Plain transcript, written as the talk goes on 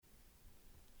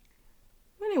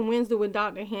Working Wednesday with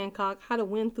Dr. Hancock, how to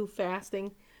win through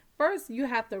fasting. First, you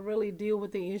have to really deal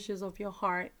with the issues of your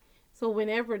heart. So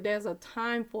whenever there's a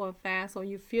time for a fast, or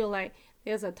you feel like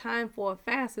there's a time for a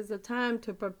fast, it's a time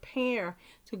to prepare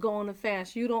to go on a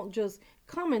fast. You don't just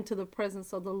come into the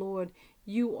presence of the Lord.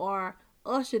 You are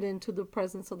ushered into the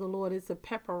presence of the Lord. It's a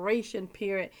preparation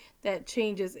period that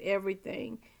changes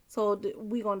everything. So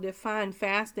we're going to define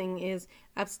fasting is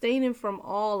abstaining from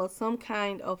all or some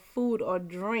kind of food or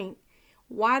drink.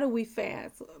 Why do we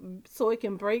fast? So it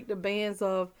can break the bands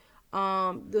of,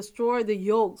 destroy the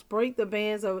yokes, break the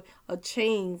bands of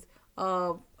chains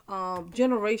of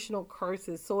generational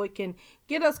curses. So it can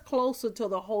get us closer to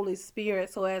the Holy Spirit.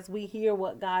 So as we hear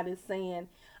what God is saying.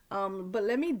 But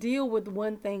let me deal with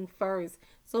one thing first.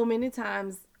 So many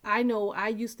times I know I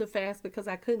used to fast because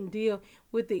I couldn't deal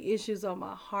with the issues of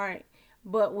my heart.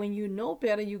 But when you know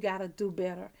better, you got to do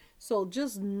better. So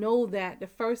just know that the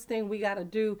first thing we got to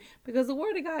do, because the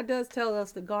Word of God does tell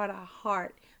us to guard our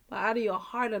heart. But out of your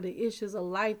heart are the issues of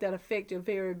life that affect your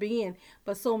very being.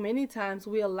 But so many times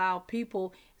we allow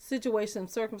people,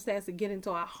 situations, circumstances to get into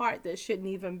our heart that shouldn't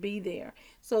even be there.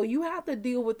 So you have to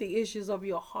deal with the issues of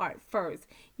your heart first.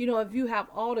 You know, if you have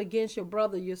aught against your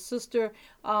brother, your sister,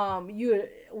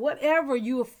 whatever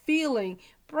you're feeling,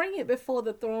 bring it before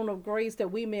the throne of grace that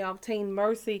we may obtain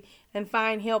mercy and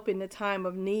find help in the time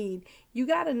of need. You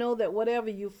got to know that whatever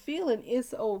you're feeling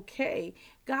is okay.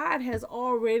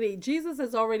 Jesus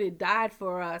has already died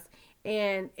for us,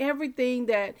 and everything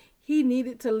that he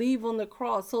needed to leave on the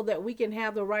cross so that we can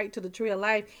have the right to the tree of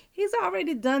life, he's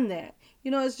already done that.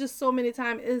 You know, it's just so many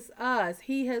times it's us.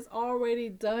 He has already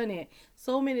done it.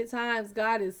 So many times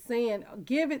God is saying,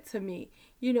 give it to me,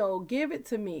 give it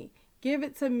to me. Give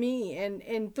it to me,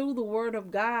 and through the Word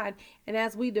of God, and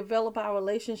as we develop our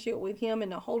relationship with Him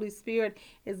and the Holy Spirit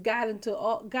is guiding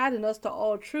us to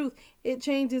all truth, it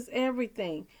changes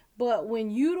everything. But when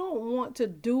you don't want to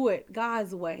do it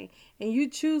God's way and you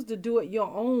choose to do it your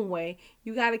own way,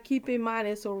 you got to keep in mind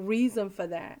there's a reason for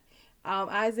that.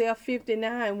 Isaiah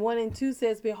 59, 1 and 2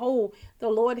 says, behold, the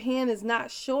Lord's hand is not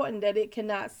shortened that it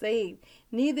cannot save,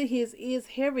 neither his ears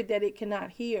heavy that it cannot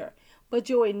hear. But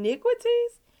your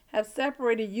iniquities have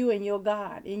separated you and your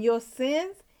God, and your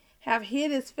sins have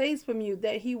hid his face from you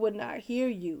that he would not hear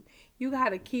you. You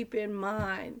got to keep in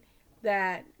mind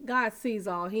that God sees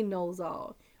all, he knows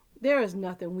all. There is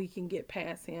nothing we can get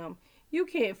past him. You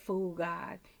can't fool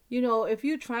God. If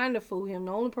you're trying to fool him,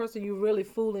 the only person you're really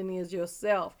fooling is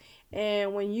yourself.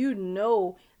 And when you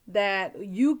know that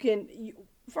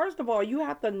first of all, you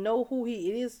have to know who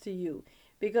he is to you.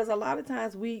 Because a lot of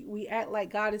times we act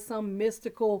like God is some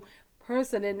mystical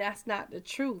person, and that's not the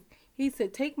truth. He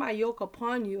said, take my yoke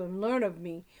upon you and learn of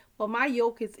me, for my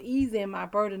yoke is easy and my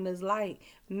burden is light.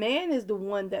 Man is the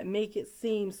one that make it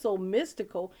seem so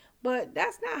mystical, but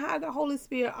that's not how the Holy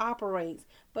Spirit operates.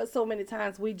 But so many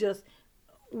times we just,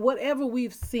 whatever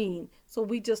we've seen, so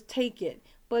we just take it.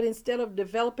 But instead of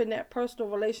developing that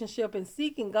personal relationship and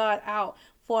seeking God out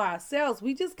for ourselves,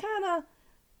 we just kind of,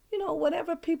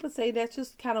 whatever people say, that's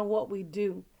just kind of what we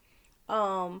do.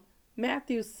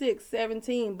 Matthew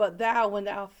 6:17, but thou, when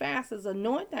thou fastest,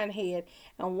 anoint thine head,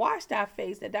 and wash thy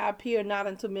face, that thou appear not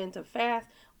unto men to fast,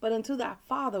 but unto thy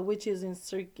Father which is in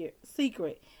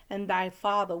secret, and thy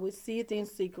Father which seeth in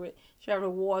secret shall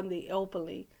reward thee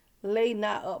openly. Lay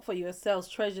not up for yourselves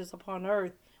treasures upon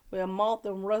earth, where moth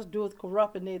and rust doeth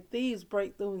corrupt, and their thieves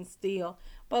break through and steal.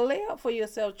 But lay up for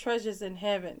yourselves treasures in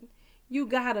heaven. You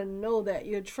gotta know that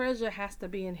your treasure has to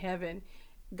be in heaven.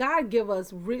 God give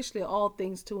us richly all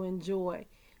things to enjoy.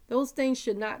 Those things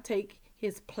should not take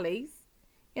his place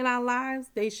in our lives.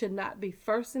 They should not be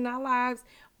first in our lives,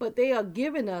 but they are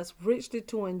given us richly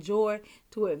to enjoy,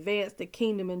 to advance the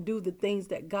kingdom and do the things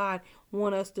that God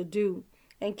wants us to do.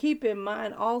 And keep in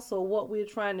mind also what we're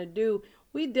trying to do.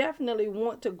 We definitely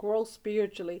want to grow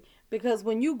spiritually, because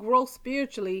when you grow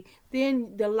spiritually,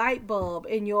 then the light bulb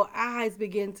in your eyes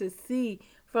begin to see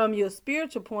from your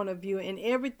spiritual point of view, and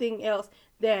everything else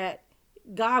that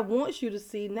God wants you to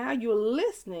see, now you're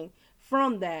listening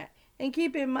from that. And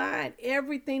keep in mind,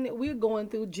 everything that we're going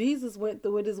through, Jesus went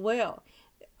through it as well.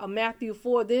 Matthew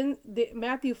 4 and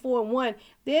 1,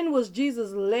 then was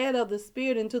Jesus led of the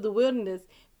Spirit into the wilderness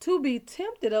to be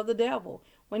tempted of the devil.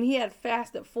 When he had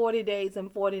fasted 40 days and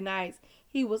 40 nights,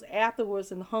 he was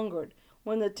afterwards and hungered.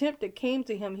 When the tempter came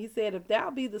to him, he said, if thou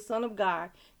be the Son of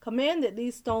God, command that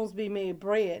these stones be made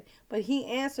bread. But he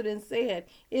answered and said,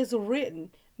 it's written,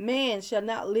 man shall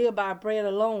not live by bread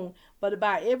alone, but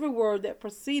by every word that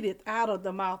proceedeth out of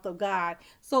the mouth of God.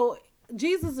 So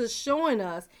Jesus is showing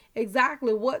us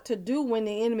exactly what to do when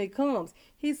the enemy comes.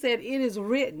 He said, it is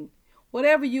written.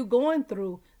 Whatever you're going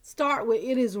through, Start with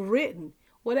it is written.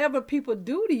 Whatever people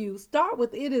do to you, start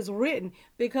with it is written,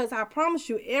 because I promise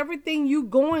you, everything you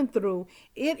going through,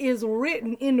 it is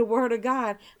written in the word of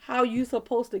God how you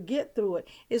supposed to get through it.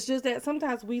 It's just that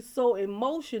sometimes we so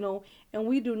emotional and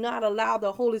we do not allow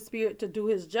the Holy Spirit to do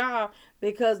his job,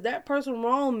 because that person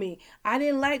wronged me. I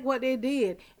didn't like what they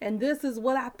did, and this is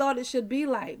what I thought it should be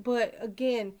like. But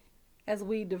again, as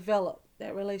we develop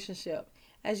that relationship,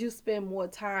 as you spend more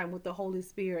time with the Holy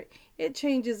Spirit, it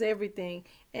changes everything.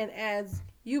 And as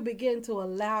you begin to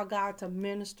allow God to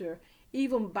minister,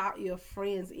 even about your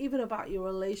friends, even about your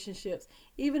relationships,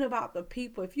 even about the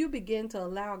people, if you begin to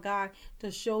allow God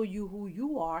to show you who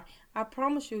you are, I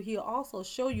promise you, he'll also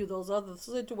show you those other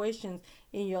situations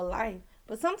in your life.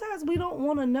 But sometimes we don't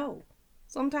want to know.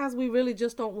 Sometimes we really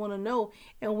just don't want to know,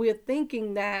 and we're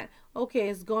thinking that, okay,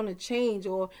 it's going to change,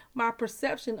 or my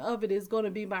perception of it is going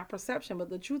to be my perception. But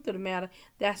the truth of the matter,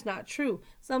 that's not true.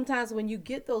 Sometimes when you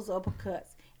get those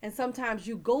uppercuts, and sometimes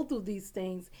you go through these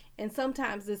things, and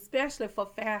sometimes, especially for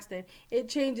fasting, it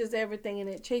changes everything, and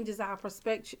it changes our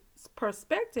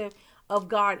perspective of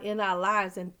God in our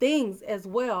lives, and things as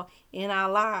well in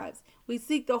our lives. We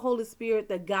seek the Holy Spirit,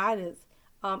 the guidance.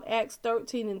 Acts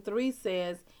 13:3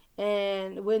 says,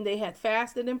 and when they had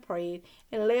fasted and prayed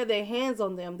and laid their hands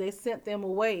on them, they sent them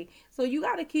away. So you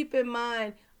got to keep in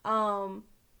mind,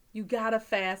 you got to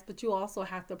fast, but you also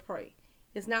have to pray.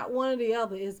 It's not one or the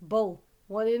other. It's both,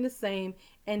 one and the same,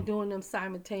 and doing them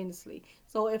simultaneously.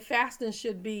 So if fasting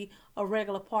should be a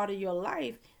regular part of your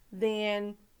life,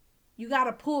 then you got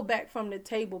to pull back from the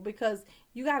table, because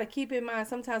you got to keep in mind,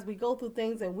 sometimes we go through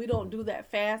things and we don't do that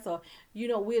fast, or,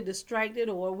 we're distracted,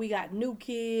 or we got new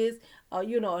kids, or,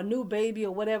 a new baby,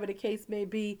 or whatever the case may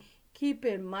be. Keep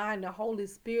in mind, the Holy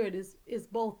Spirit is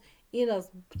both in us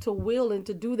to will and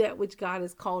to do that which God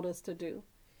has called us to do.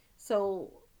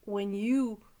 So when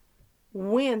you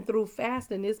win through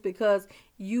fasting, it's because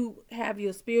you have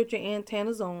your spiritual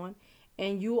antennas on,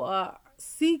 and you are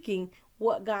seeking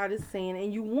what God is saying,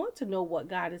 and you want to know what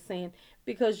God is saying,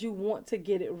 because you want to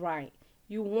get it right.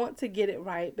 You want to get it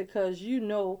right because you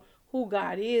know who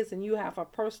God is, and you have a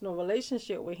personal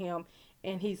relationship with him,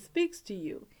 and he speaks to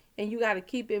you. And you got to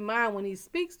keep in mind, when he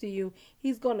speaks to you,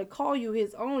 he's going to call you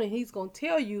his own, and he's going to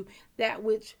tell you that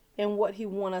which and what he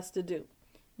wants us to do.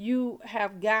 You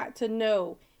have got to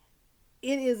know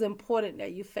it is important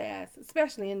that you fast,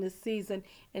 especially in this season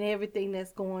and everything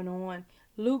that's going on.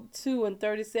 Luke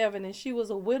 2:37, and she was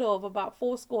a widow of about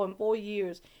 84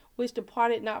 years, which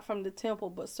departed not from the temple,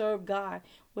 but served God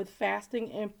with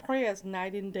fasting and prayers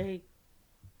night and day.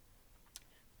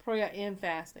 Prayer and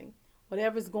fasting.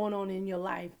 Whatever's going on in your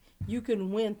life, you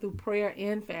can win through prayer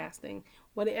and fasting.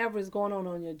 Whatever is going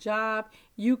on your job,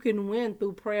 you can win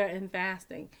through prayer and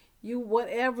fasting.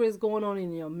 Whatever is going on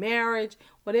in your marriage,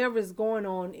 whatever is going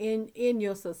on in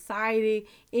your society,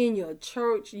 in your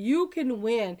church, you can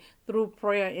win through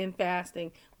prayer and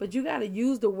fasting. But you got to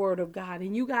use the word of God,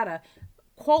 and you got to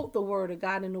quote the word of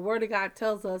God. And the word of God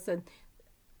tells us, and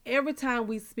every time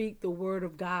we speak the word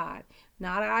of God,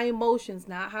 not our emotions,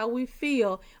 not how we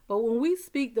feel, but when we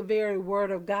speak the very word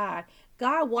of God,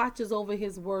 God watches over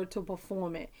his word to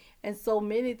perform it. And so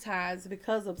many times,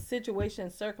 because of situation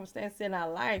and circumstance in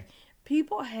our life,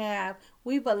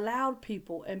 we've allowed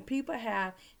people, and people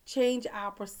have changed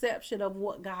our perception of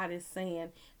what God is saying.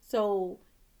 So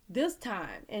this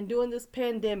time, and during this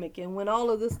pandemic, and when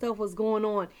all of this stuff was going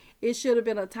on, it should have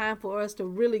been a time for us to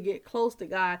really get close to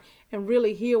God and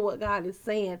really hear what God is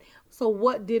saying. So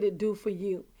what did it do for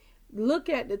you? Look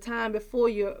at the time before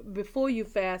you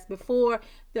fast, before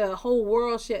the whole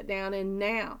world shut down, and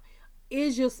now.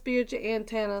 Is your spiritual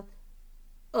antenna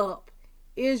up?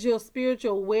 Is your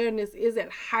spiritual awareness, is it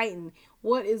heightened?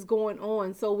 What is going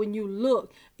on? So when you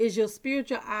look, is your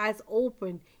spiritual eyes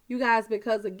open? You guys,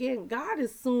 because again, God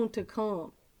is soon to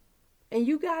come. And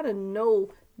you got to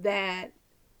know that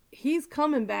he's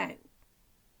coming back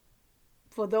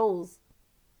for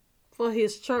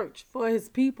his church, for his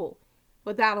people,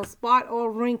 without a spot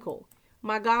or wrinkle.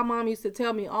 My godmom used to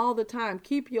tell me all the time,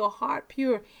 keep your heart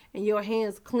pure and your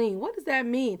hands clean. What does that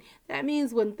mean? That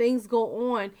means when things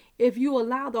go on, if you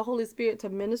allow the Holy Spirit to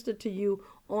minister to you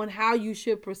on how you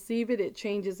should perceive it, it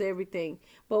changes everything.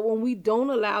 But when we don't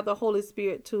allow the Holy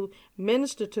Spirit to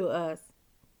minister to us,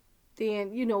 then,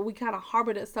 we kind of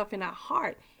harbor that stuff in our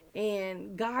heart.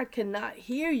 And God cannot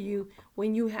hear you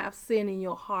when you have sin in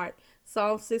your heart.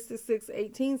 Psalm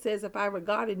 66:18 says, if I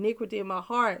regard iniquity in my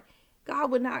heart,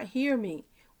 God would not hear me.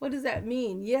 What does that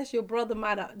mean? Yes, your brother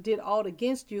might have did all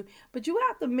against you, but you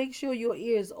have to make sure your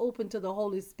ear is open to the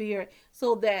Holy Spirit,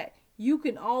 so that you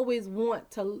can always want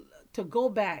to to go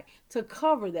back, to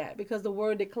cover that, because the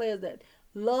word declares that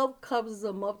love covers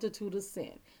a multitude of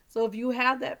sin. So if you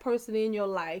have that person in your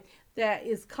life that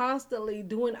is constantly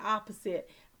doing opposite,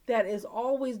 that is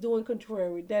always doing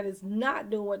contrary, that is not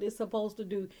doing what they're supposed to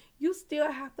do, you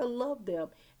still have to love them.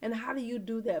 And how do you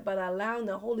do that? By allowing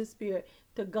the Holy Spirit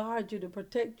to guard you, to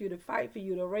protect you, to fight for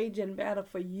you, to rage in battle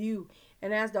for you.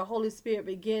 And as the Holy Spirit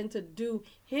begin to do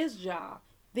his job,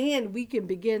 then we can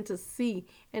begin to see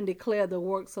and declare the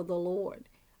works of the Lord.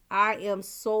 I am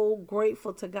so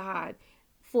grateful to God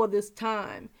for this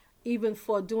time, even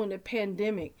for during the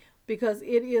pandemic, because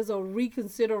it is a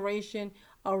reconsideration,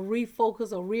 a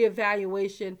refocus, a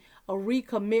reevaluation, a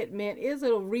recommitment. It's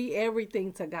a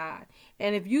everything to God.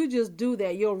 And if you just do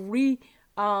that, your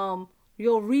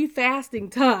refasting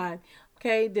time,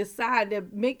 okay, decide to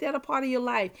make that a part of your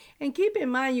life. And keep in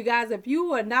mind, you guys, if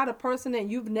you are not a person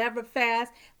and you've never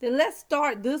fast, then let's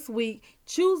start this week.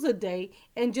 Choose a day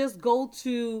and just go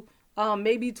to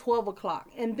maybe 12 o'clock.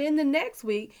 And then the next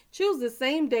week, choose the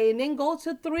same day and then go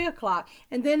to 3 o'clock.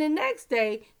 And then the next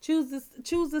day, choose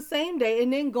the same day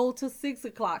and then go to 6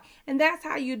 o'clock. And that's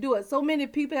how you do it. So many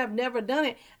people have never done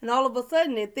it. And all of a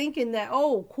sudden, they're thinking that,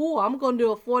 oh, cool, I'm going to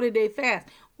do a 40-day fast.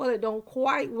 Well, it don't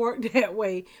quite work that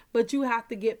way, but you have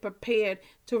to get prepared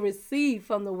to receive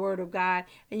from the word of God,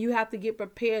 and you have to get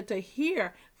prepared to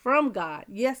hear from God.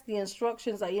 Yes, the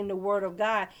instructions are in the word of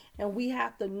God, and we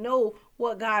have to know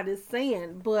what God is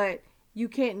saying, but you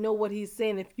can't know what he's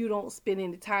saying if you don't spend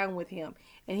any time with him.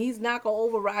 And he's not going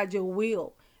to override your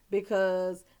will,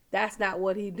 because that's not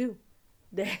what he do.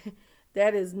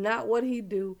 That is not what he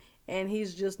do, and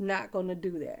he's just not going to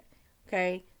do that.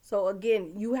 Okay? So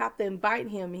again, you have to invite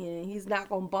him in. He's not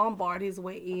going to bombard his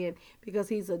way in, because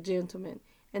he's a gentleman.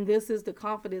 And this is the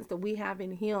confidence that we have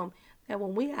in him, that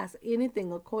when we ask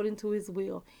anything according to his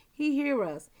will, he hears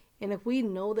us. And if we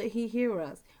know that he hears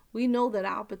us, we know that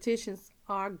our petitions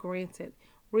are granted.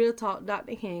 Real Talk,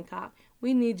 Dr. Hancock.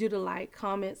 We need you to like,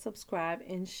 comment, subscribe,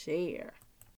 and share.